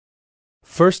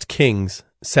1Kings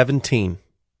 17.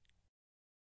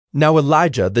 Now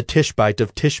Elijah the Tishbite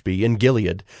of Tishbe in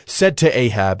Gilead said to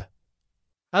Ahab,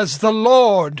 As the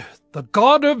Lord, the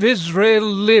God of Israel,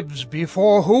 lives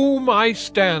before whom I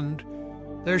stand,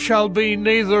 there shall be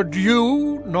neither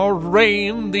dew nor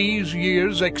rain these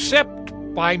years except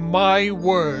by my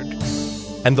word.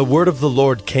 And the word of the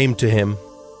Lord came to him,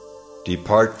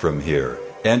 Depart from here,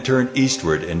 and turn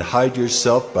eastward, and hide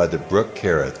yourself by the brook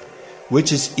Kerith,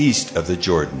 which is east of the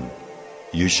Jordan.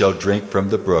 You shall drink from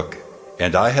the brook,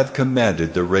 and I have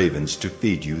commanded the ravens to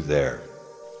feed you there.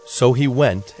 So he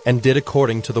went and did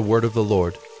according to the word of the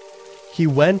Lord. He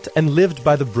went and lived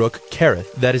by the brook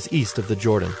Kerith that is east of the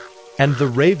Jordan. And the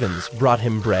ravens brought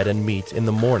him bread and meat in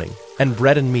the morning, and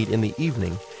bread and meat in the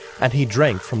evening, and he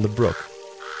drank from the brook.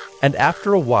 And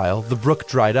after a while the brook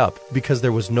dried up, because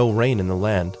there was no rain in the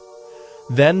land.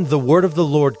 Then the word of the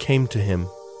Lord came to him,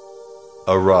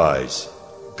 Arise,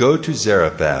 go to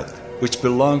Zarephath, which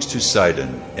belongs to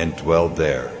Sidon, and dwell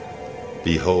there.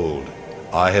 Behold,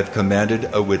 I have commanded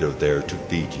a widow there to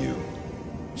feed you.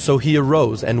 So he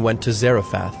arose and went to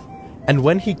Zarephath. And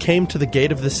when he came to the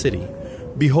gate of the city,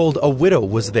 behold, a widow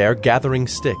was there gathering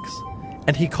sticks.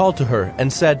 And he called to her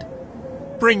and said,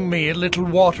 Bring me a little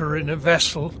water in a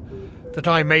vessel, that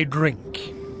I may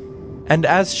drink. And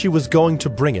as she was going to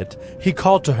bring it, he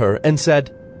called to her and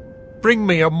said, Bring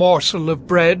me a morsel of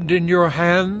bread in your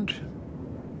hand.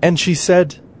 And she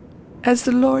said, As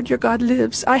the Lord your God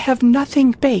lives, I have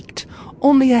nothing baked,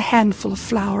 only a handful of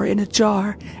flour in a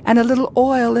jar, and a little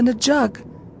oil in a jug.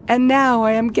 And now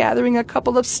I am gathering a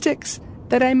couple of sticks,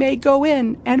 that I may go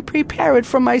in and prepare it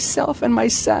for myself and my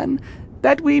son,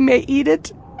 that we may eat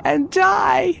it and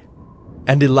die.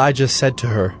 And Elijah said to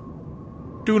her,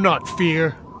 Do not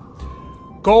fear.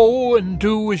 Go and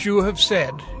do as you have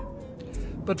said.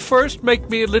 But first make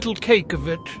me a little cake of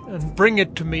it, and bring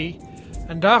it to me,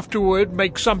 and afterward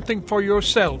make something for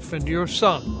yourself and your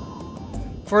son.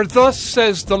 For thus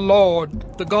says the Lord,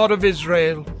 the God of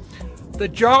Israel, The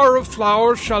jar of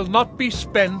flour shall not be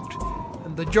spent,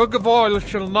 and the jug of oil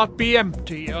shall not be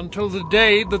empty, until the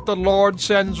day that the Lord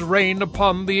sends rain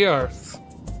upon the earth.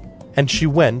 And she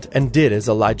went and did as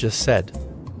Elijah said.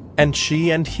 And she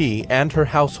and he and her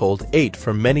household ate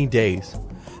for many days.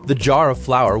 The jar of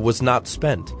flour was not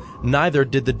spent, neither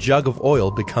did the jug of oil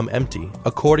become empty,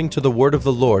 according to the word of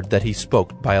the Lord that he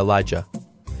spoke by Elijah.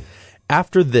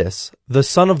 After this, the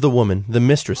son of the woman, the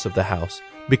mistress of the house,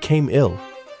 became ill.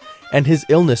 And his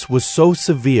illness was so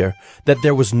severe that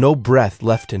there was no breath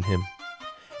left in him.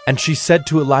 And she said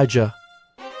to Elijah,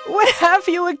 What have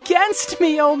you against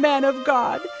me, O man of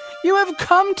God? You have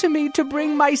come to me to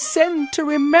bring my sin to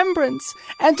remembrance,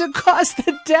 and to cause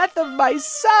the death of my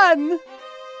son.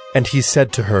 And he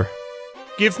said to her,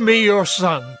 Give me your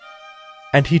son.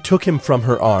 And he took him from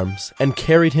her arms, and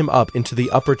carried him up into the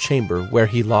upper chamber where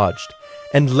he lodged,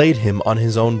 and laid him on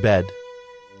his own bed.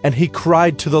 And he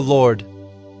cried to the Lord,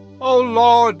 O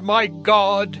Lord my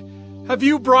God, have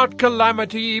you brought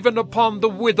calamity even upon the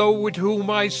widow with whom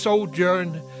I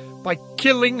sojourn, by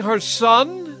killing her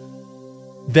son?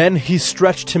 Then he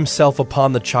stretched himself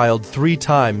upon the child 3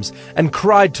 times, and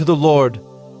cried to the Lord,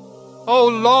 O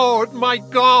Lord my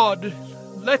God,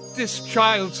 let this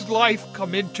child's life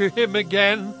come into him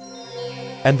again.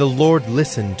 And the Lord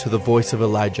listened to the voice of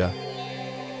Elijah.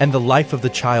 And the life of the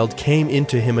child came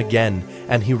into him again,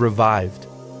 and he revived.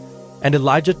 And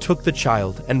Elijah took the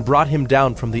child, and brought him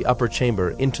down from the upper chamber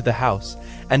into the house,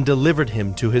 and delivered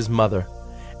him to his mother.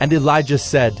 And Elijah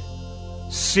said,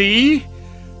 See,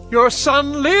 your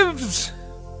son lives.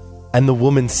 And the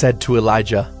woman said to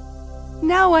Elijah,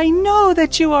 Now I know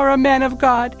that you are a man of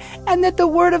God, and that the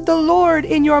word of the Lord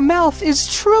in your mouth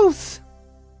is truth.